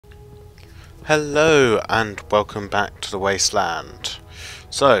Hello and welcome back to the Wasteland.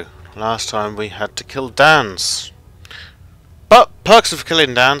 So, last time we had to kill Dance. But, perks of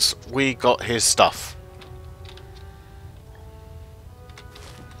killing Dance, we got his stuff.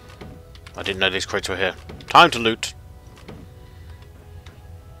 I didn't know these crates were here. Time to loot.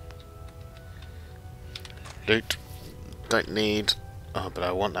 Loot. Don't need... Oh, but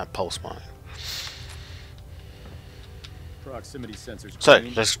I want that pulse mine. Proximity sensors. So,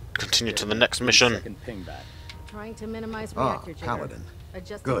 let's continue to the next mission. Trying to minimize reactor jitter. Paladin.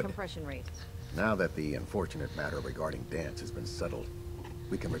 Adjusting Good. compression rate. Now that the unfortunate matter regarding Dance has been settled,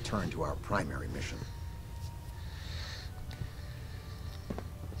 we can return to our primary mission.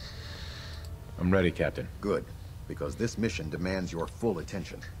 I'm ready, Captain. Good, because this mission demands your full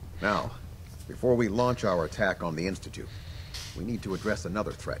attention. Now, before we launch our attack on the Institute, we need to address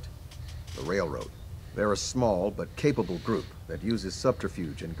another threat, the Railroad. They're a small but capable group that uses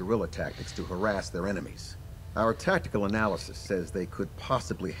subterfuge and guerrilla tactics to harass their enemies. Our tactical analysis says they could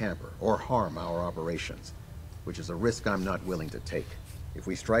possibly hamper or harm our operations, which is a risk I'm not willing to take. If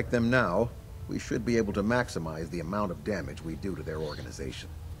we strike them now, we should be able to maximize the amount of damage we do to their organization.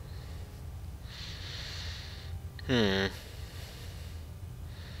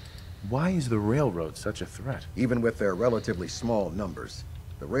 Why is the railroad such a threat? Even with their relatively small numbers,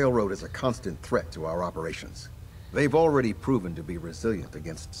 the Railroad is a constant threat to our operations. They've already proven to be resilient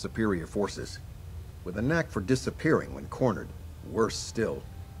against superior forces. With a knack for disappearing when cornered, worse still,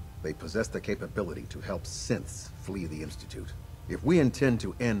 they possess the capability to help synths flee the Institute. If we intend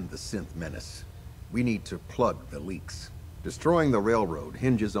to end the synth menace, we need to plug the leaks. Destroying the Railroad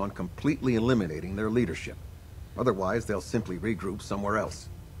hinges on completely eliminating their leadership. Otherwise, they'll simply regroup somewhere else.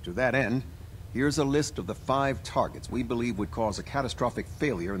 To that end, here's a list of the 5 targets we believe would cause a catastrophic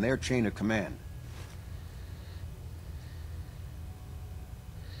failure in their chain of command.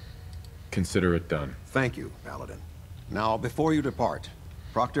 Consider it done. Thank you, Paladin. Now, before you depart,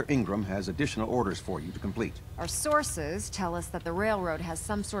 Proctor Ingram has additional orders for you to complete. Our sources tell us that the Railroad has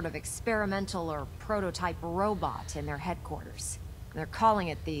some sort of experimental or prototype robot in their headquarters. They're calling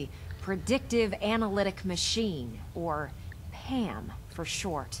it the Predictive Analytic Machine, or PAM for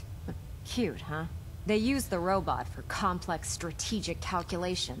short. Cute, huh? They use the robot for complex strategic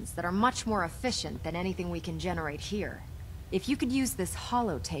calculations that are much more efficient than anything we can generate here. If you could use this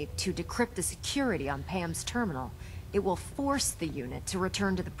holotape to decrypt the security on Pam's terminal, it will force the unit to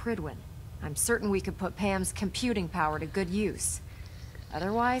return to the Pridwin. I'm certain we could put Pam's computing power to good use.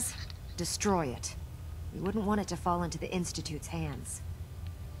 Otherwise, destroy it. We wouldn't want it to fall into the Institute's hands.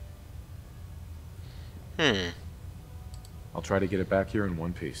 I'll try to get it back here in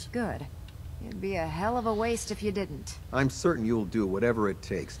one piece. Good. It'd be a hell of a waste if you didn't. I'm certain you'll do whatever it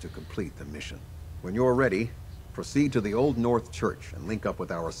takes to complete the mission. When you're ready, proceed to the Old North Church and link up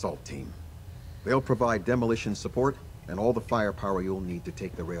with our assault team. They'll provide demolition support and all the firepower you'll need to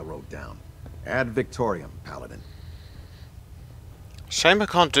take the Railroad down. Ad Victoriam, Paladin. Shame I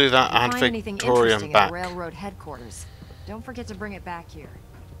can't do that ad Find anything Victorium interesting back. at Railroad headquarters. Don't forget to bring it back here.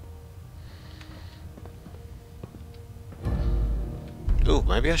 Ooh,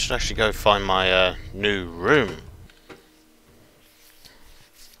 maybe I should actually go find my new room.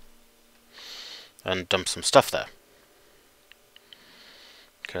 And dump some stuff there.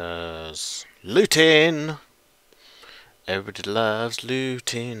 Because looting! Everybody loves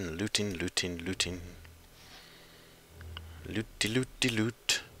looting, looting, looting, looting. Looty, looty,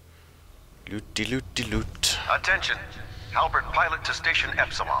 loot. Looty, looty, loot. Attention! Halbert pilot to station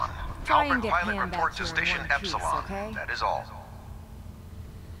Epsilon. Try and Halbert get pilot Pam report back to here in station one piece, Epsilon. okay? That is all.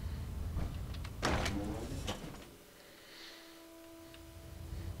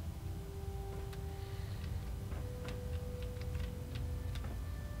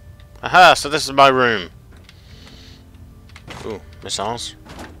 Aha, so this is my room. Ooh, missiles.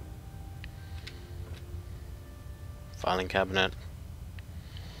 Filing cabinet.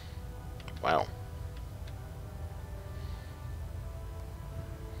 Wow.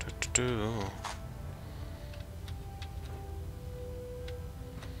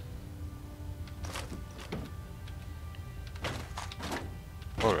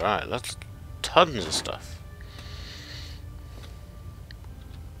 Alright, that's tons of stuff.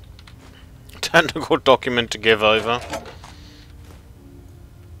 Technical document to give over.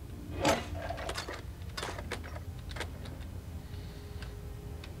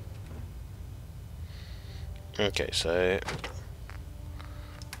 Okay, so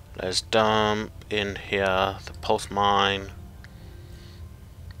let's dump in here the pulse mine,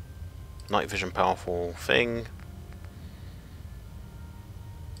 night vision powerful thing.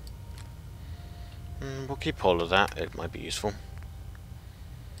 We'll keep all of that, it might be useful.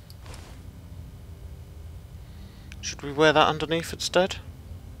 Should we wear that underneath instead?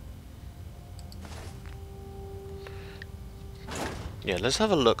 Yeah, let's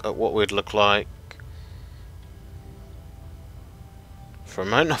have a look at what we'd look like. For a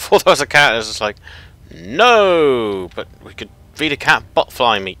moment I thought there was a cat, I was just like, no! But we could feed a cat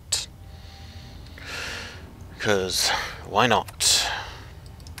botfly meat. Because, why not?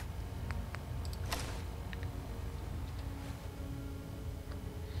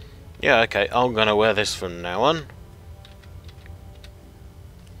 Yeah, okay, I'm gonna wear this from now on.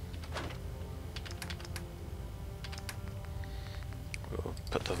 We'll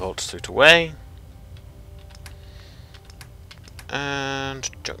put the vault suit away. And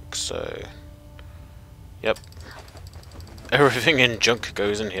junk, so... Yep. Everything in junk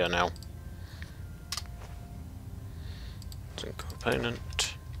goes in here now. Zinc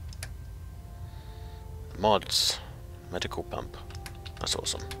component. Mods. Medical pump. That's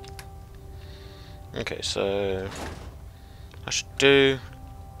awesome. Okay, so... I should do...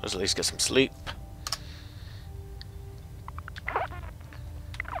 Let's at least get some sleep.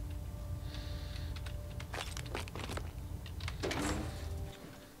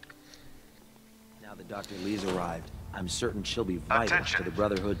 Now that Dr. Lee's arrived, I'm certain she'll be vital to the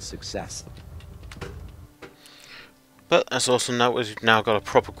Brotherhood's success. But that's awesome now we've now got a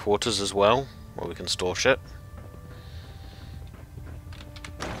proper quarters as well, where we can store shit.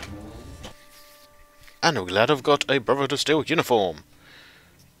 And we're glad I've got a Brotherhood of Steel uniform.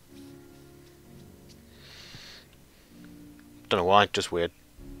 Don't know why, just weird.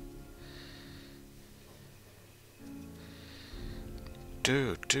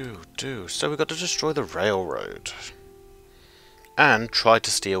 So we've got to destroy the railroad. And try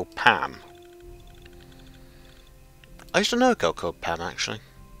to steal Pam. I used to know a girl called Pam, actually.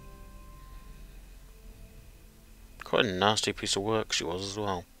 Quite a nasty piece of work she was as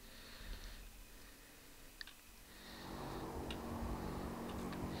well.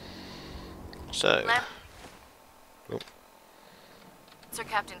 So... Oh. Sir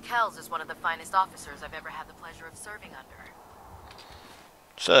Captain Kells is one of the finest officers I've ever had the pleasure of serving under.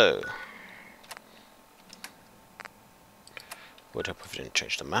 So... Would help if we didn't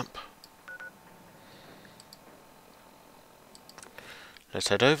change the map. Let's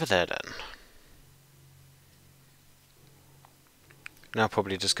head over there then. Now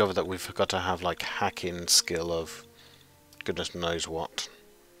probably discover that we've got to have like hacking skill of goodness knows what.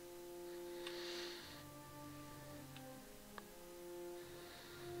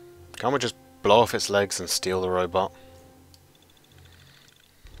 Can't we just blow off its legs and steal the robot?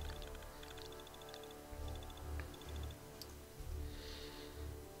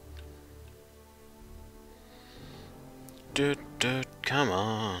 Come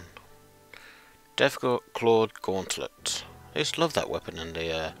on. Death Clawed Gauntlet. I used to love that weapon in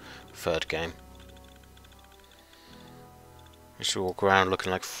the third game. I used to walk around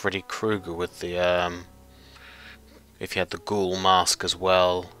looking like Freddy Krueger with the if you had the ghoul mask as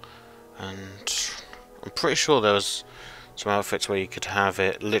well. And I'm pretty sure there was some outfits where you could have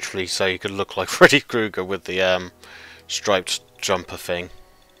it literally so you could look like Freddy Krueger with the striped jumper thing.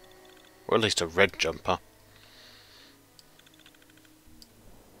 Or at least a red jumper.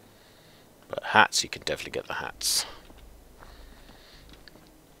 But hats, you can definitely get the hats.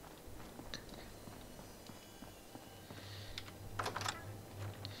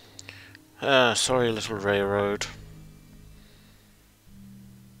 Sorry, little railroad.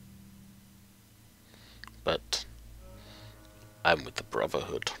 But I'm with the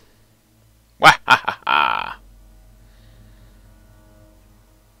Brotherhood. Wah ha ha ha!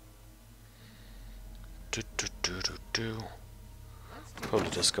 Do. Probably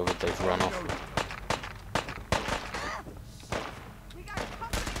discovered they've run off.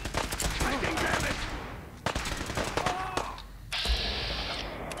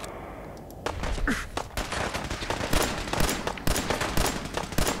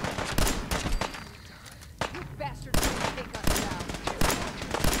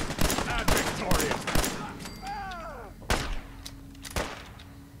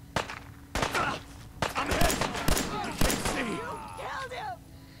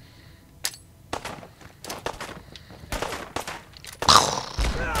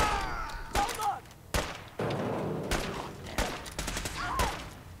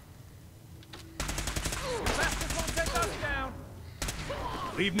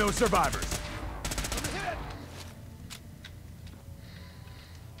 Leave no survivors.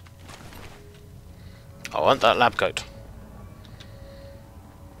 I want that lab coat.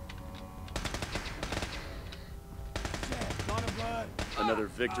 Another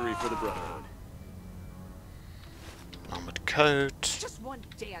victory for the Brotherhood. Armored coat. Just one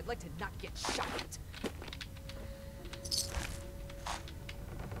day I'd like to not get shot.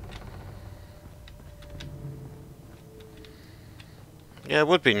 Yeah, it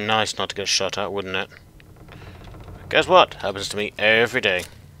would be nice not to get shot at, wouldn't it? Guess what? Happens to me every day.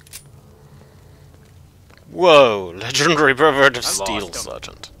 Whoa! Legendary Brotherhood of Steel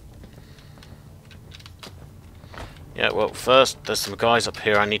Sergeant. Yeah, well, first, there's some guys up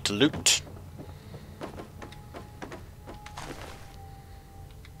here I need to loot.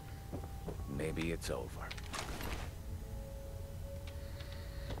 Maybe it's over.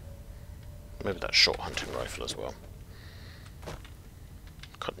 Maybe that short hunting rifle as well.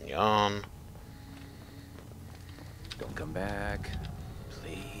 Cotton yarn. Don't come back.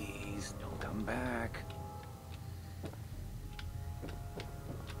 Please, don't come back.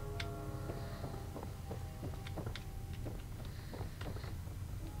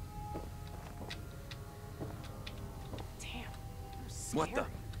 Damn. What the?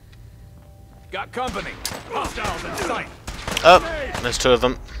 Got company. Hostiles in sight. Oh, there's two of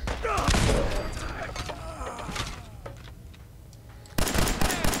them.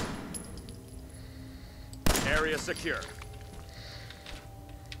 Area secure.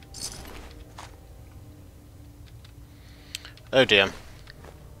 Oh dear.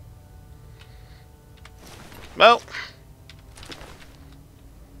 Well.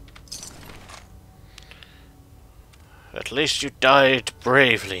 At least you died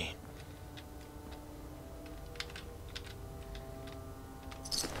bravely.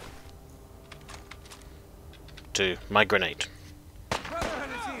 To my grenade. Brotherhood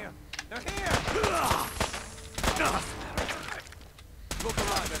is here. They're here. Look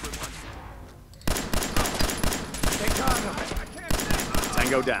alive, everyone. Take time.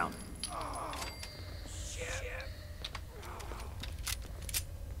 Tango down.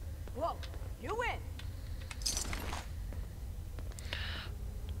 Whoa, you win.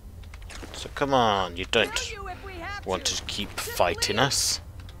 So come on, you don't Kill you if we have want to keep fighting us.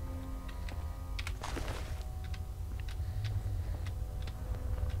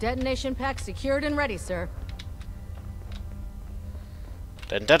 Detonation pack secured and ready, sir.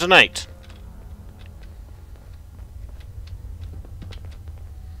 Then detonate.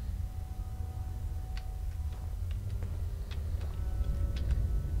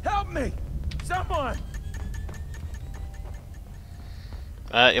 Help me! Someone!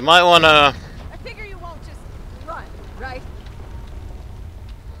 You might wanna. I figure you won't just run, right?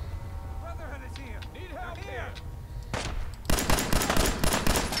 Brotherhood is here. Need help here.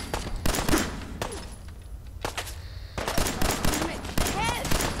 Head!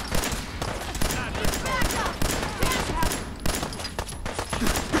 Get back up!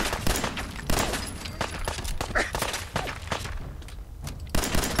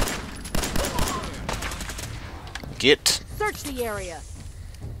 Get. Search the area.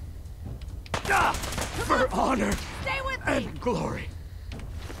 For honor Stay with me. and glory.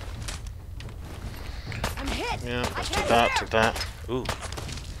 I'm hit. Yeah, I let's can't do that, hear. do that. Ooh.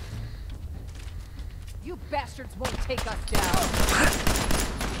 You bastards won't take us down.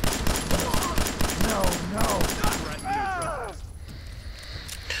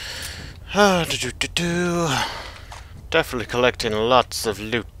 Definitely collecting lots of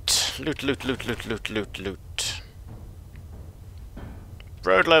loot. Loot, loot, loot, loot, loot, loot, loot.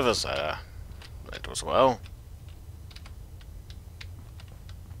 Road levers, it was well.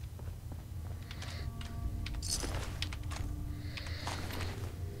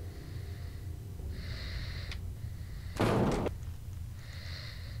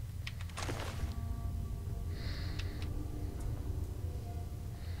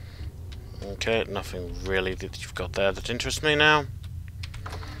 Okay, nothing really that you've got there that interests me now.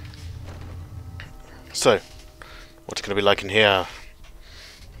 So, what's it going to be like in here?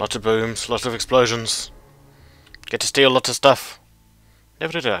 Lots of booms, lots of explosions. Get to steal lots of stuff.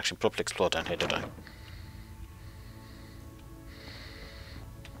 Never did I actually properly explore down here, did I?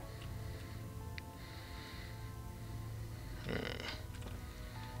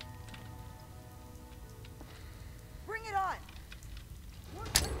 Bring it on.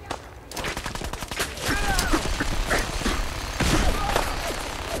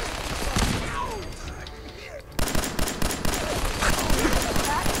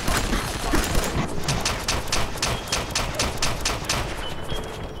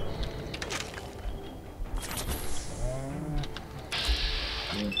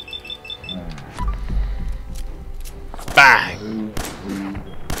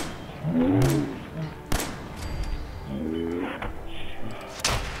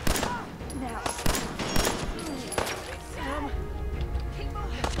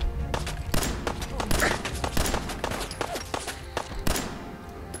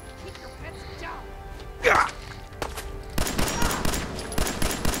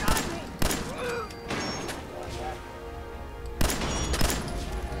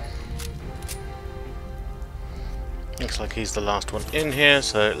 like he's the last one in here,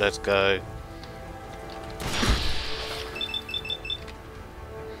 so let's go.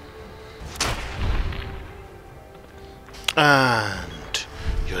 And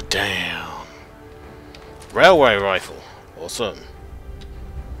you're down. Railway rifle. Awesome.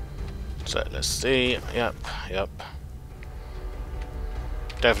 So let's see. Yep.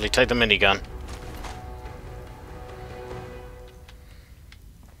 Definitely take the minigun.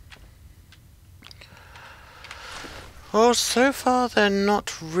 Well, so far they're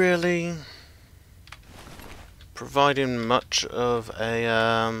not really providing much of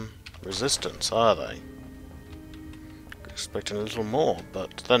a resistance, are they? Expecting a little more,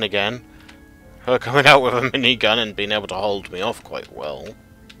 but then again, her coming out with a minigun and being able to hold me off quite well.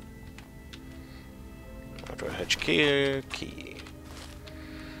 Auto hedge key.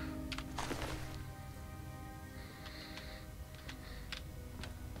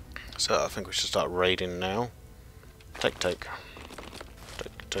 So I think we should start raiding now. Take.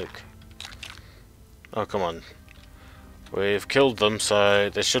 Oh, come on. We've killed them,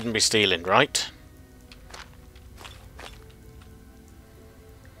 so they shouldn't be stealing, right?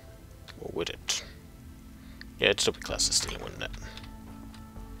 Or would it? Yeah, it'd still be classed as stealing, wouldn't it?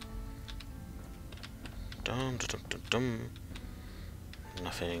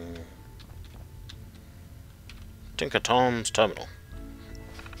 Nothing. Tinker Tom's terminal.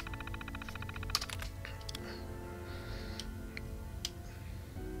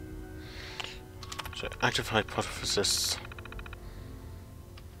 So, active hypothesis.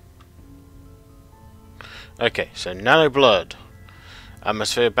 Okay, so nano blood.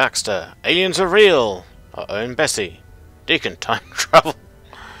 Atmosphere Baxter. Aliens are real. Our own Bessie. Deacon time travel.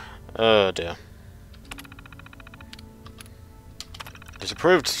 Oh dear.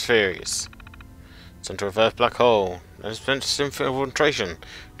 Disapproved theories. Center of Earth black hole. Infiltration.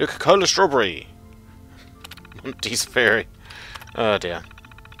 Nuka-Cola strawberry. Monty's theory. Oh dear.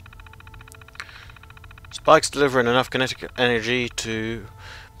 Spikes delivering enough kinetic energy to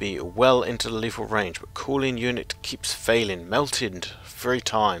be well into the lethal range, but cooling unit keeps failing. Melted 3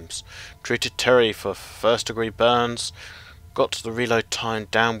 times. Treated Terry for first degree burns. Got the reload time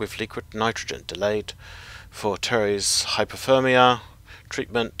down with liquid nitrogen. Delayed for Terry's hypothermia.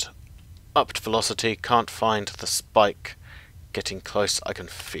 Treatment upped velocity. Can't find the spike. Getting close. I can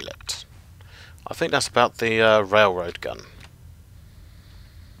feel it. I think that's about the railroad gun.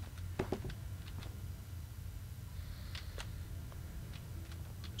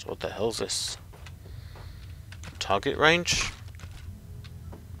 So what the hell's this? Target range?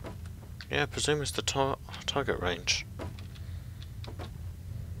 Yeah, I presume it's the target range.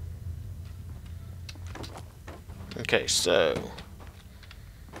 Okay, so...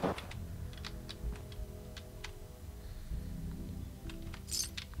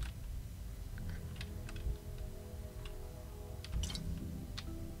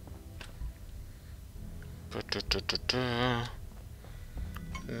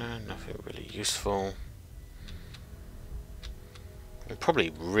 No, nothing really useful. I'm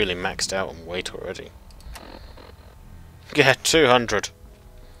probably really maxed out on weight already. Yeah, 200.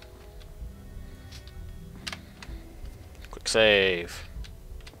 Quick save.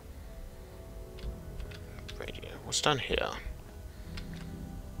 Radio. What's down here?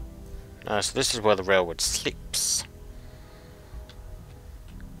 So this is where the railroad sleeps.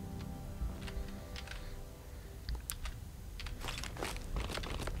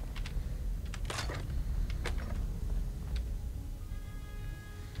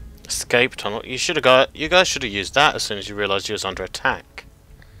 Escape tunnel. You guys should have used that as soon as you realised you was under attack.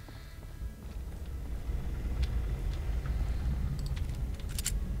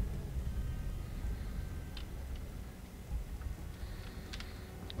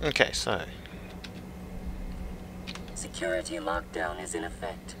 Okay, so security lockdown is in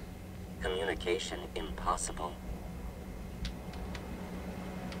effect. Communication impossible.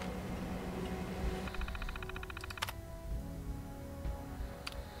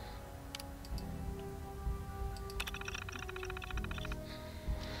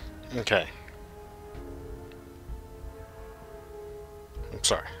 okay. I'm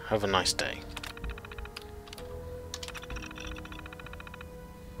sorry. Have a nice day.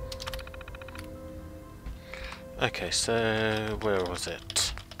 Okay, so where was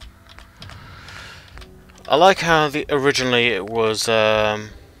it? I like how originally it was that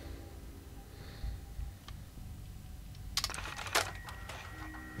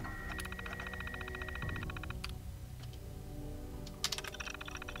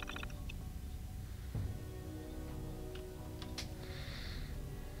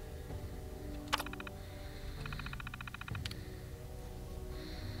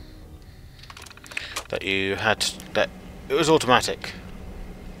you had that It was automatic.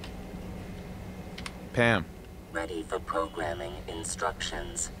 Pam. Ready for programming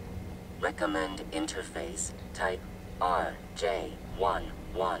instructions. Recommend interface type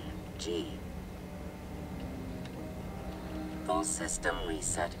RJ11G. Full system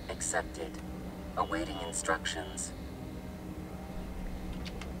reset accepted. Awaiting instructions.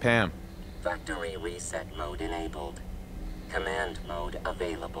 Pam. Factory reset mode enabled. Command mode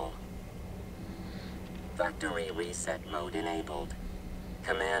available. Factory reset mode enabled.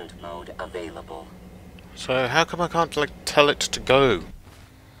 Command mode available. So how come I can't like tell it to go?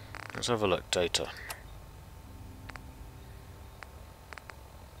 Let's have a look. Data.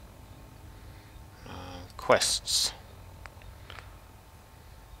 Quests.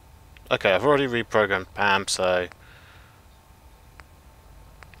 Okay, I've already reprogrammed Pam, so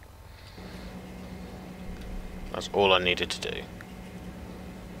that's all I needed to do.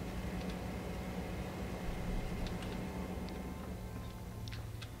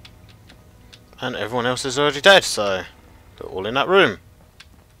 And everyone else is already dead, so they're all in that room.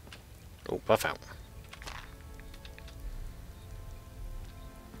 Oh, buff out.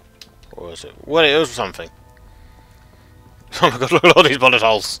 Or was it? Well, it was something. Oh my god, look at all these bullet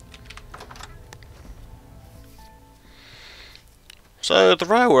holes. So the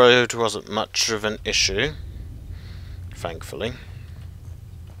railroad wasn't much of an issue, thankfully.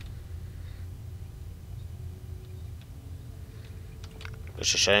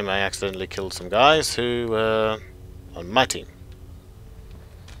 It's a shame I accidentally killed some guys who were on my team.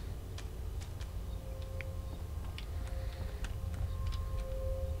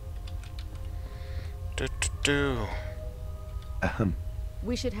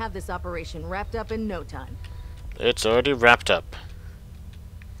 We should have this operation wrapped up in no time. It's already wrapped up.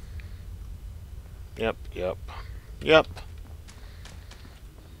 Yep.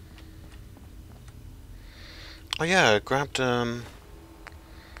 Oh yeah, I grabbed,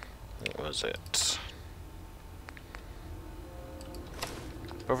 what was it?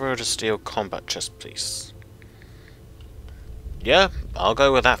 Brotherhood of Steel combat chest piece. Yeah, I'll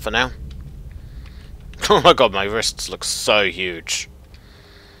go with that for now. Oh my god, my wrists look so huge.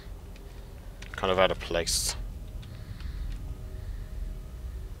 Kind of out of place.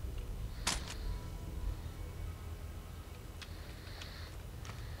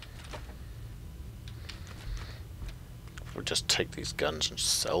 We'll just take these guns and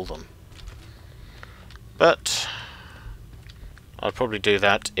sell them. But I'll probably do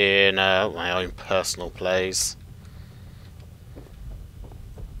that in my own personal plays.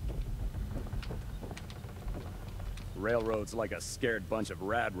 Railroad's like a scared bunch of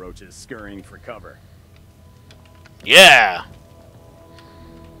rad roaches scurrying for cover. Yeah!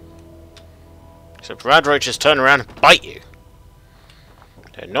 Except rad roaches turn around and bite you.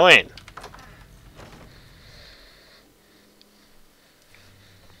 They're annoying.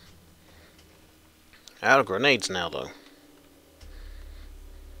 Out of grenades now, though.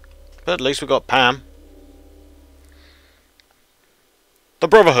 But at least we got Pam. The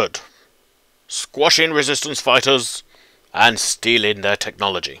Brotherhood. Squashing resistance fighters and stealing their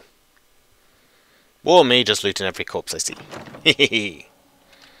technology. Or me just looting every corpse I see. Hehehe.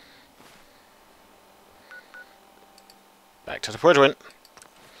 Back to the Bridgewin.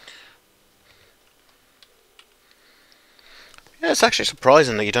 Yeah, it's actually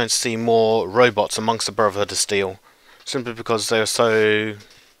surprising that you don't see more robots amongst the Brotherhood of Steel. Simply because they're so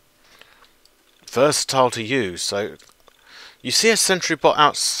versatile to use. So you see a sentry bot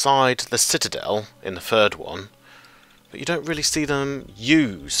outside the Citadel in the third one, but you don't really see them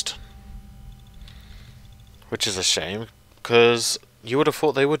used. Which is a shame, because you would have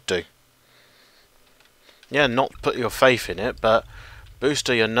thought they would do. Yeah, not put your faith in it, but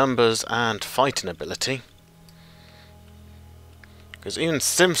booster your numbers and fighting ability. Because even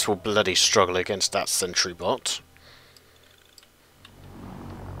Sims will bloody struggle against that sentry bot.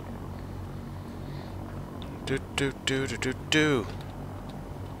 Do do do do do do.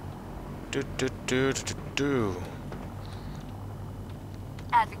 Do do do do do.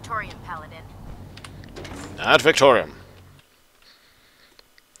 Ad Victorium, Paladin. Ad Victorium.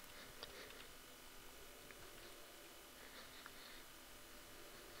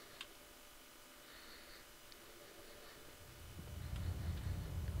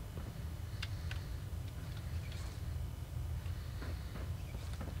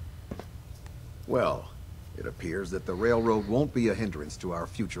 Well, it appears that the railroad won't be a hindrance to our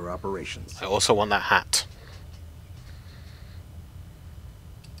future operations. I also want that hat.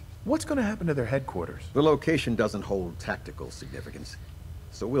 What's going to happen to their headquarters? The location doesn't hold tactical significance,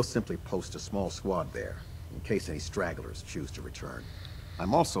 so we'll simply post a small squad there, in case any stragglers choose to return.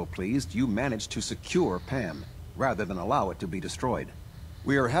 I'm also pleased you managed to secure Pam. rather than allow it to be destroyed.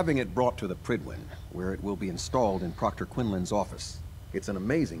 We are having it brought to the Prydwen, where it will be installed in Proctor Quinlan's office. It's an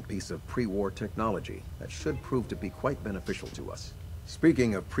amazing piece of pre-war technology that should prove to be quite beneficial to us.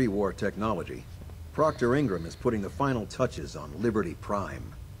 Speaking of pre-war technology, Proctor Ingram is putting the final touches on Liberty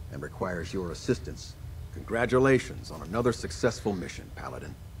Prime and requires your assistance. Congratulations on another successful mission,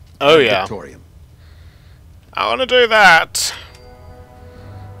 Paladin. Oh yeah. Victorium. I want to do that.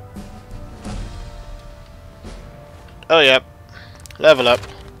 Oh yep. Level up.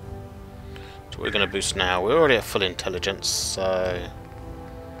 So we're going to boost now. We're already at full intelligence, so...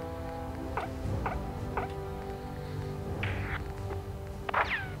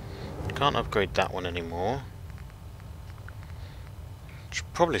 Can't upgrade that one anymore.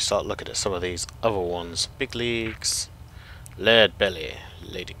 Should probably start looking at some of these other ones. Big Leagues. Laird Belly.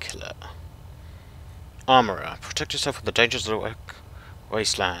 Lady Killer. Armorer. Protect yourself from the dangers of the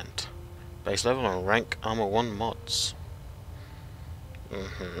Wasteland. Base level and rank armor 1 mods.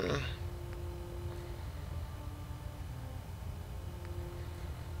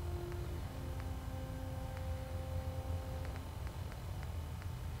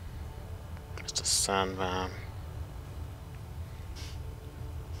 Mr. Sandman.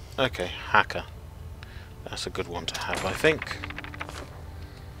 Okay, Hacker. That's a good one to have, I think.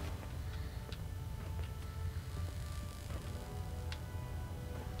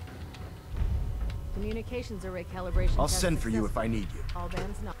 Communications array calibration. I'll send for you if I need you. All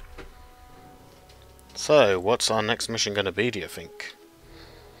bands not. So, what's our next mission going to be, do you think?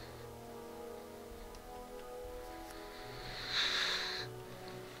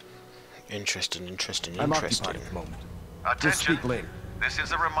 Interesting. I'm occupied at the moment. We'll Attention. speak later. This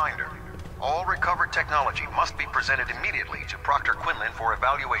is a reminder. All recovered technology must be presented immediately to Proctor Quinlan for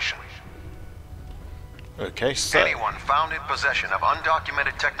evaluation. Okay, so... Anyone found in possession of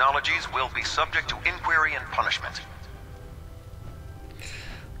undocumented technologies will be subject to inquiry and punishment.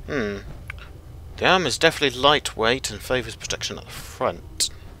 The arm is definitely lightweight and favours protection at the front.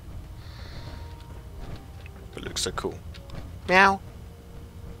 It looks so cool. Meow.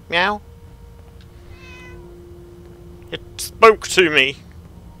 Meow. It spoke to me.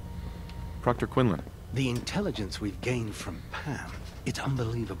 Proctor Quinlan. The intelligence we've gained from Pam, it's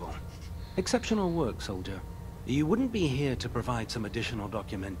unbelievable. Exceptional work, soldier. You wouldn't be here to provide some additional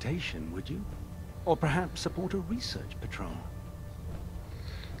documentation, would you? Or perhaps support a research patrol?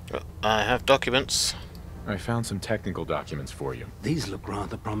 I have documents. I found some technical documents for you. These look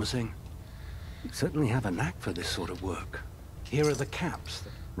rather promising. You certainly have a knack for this sort of work. Here are the caps.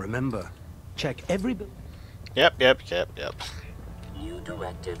 Remember, check every bill. Yep. New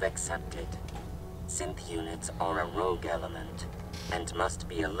directive accepted. Synth units are a rogue element and must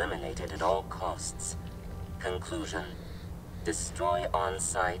be eliminated at all costs. Conclusion: destroy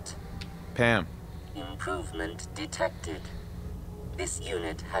on-site. Pam. Improvement detected. This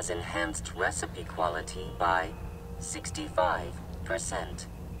unit has enhanced recipe quality by 65%.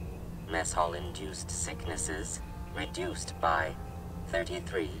 Mess hall-induced sicknesses reduced by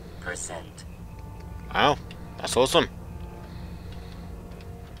 33%. Wow, that's awesome.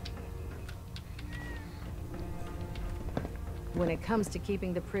 When it comes to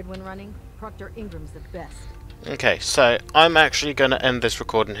keeping the Prydwen running, Proctor Ingram's the best. Okay, so I'm actually going to end this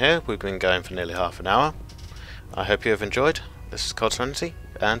recording here. We've been going for nearly half an hour. I hope you have enjoyed. This is Cod Serenity,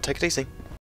 and take it easy.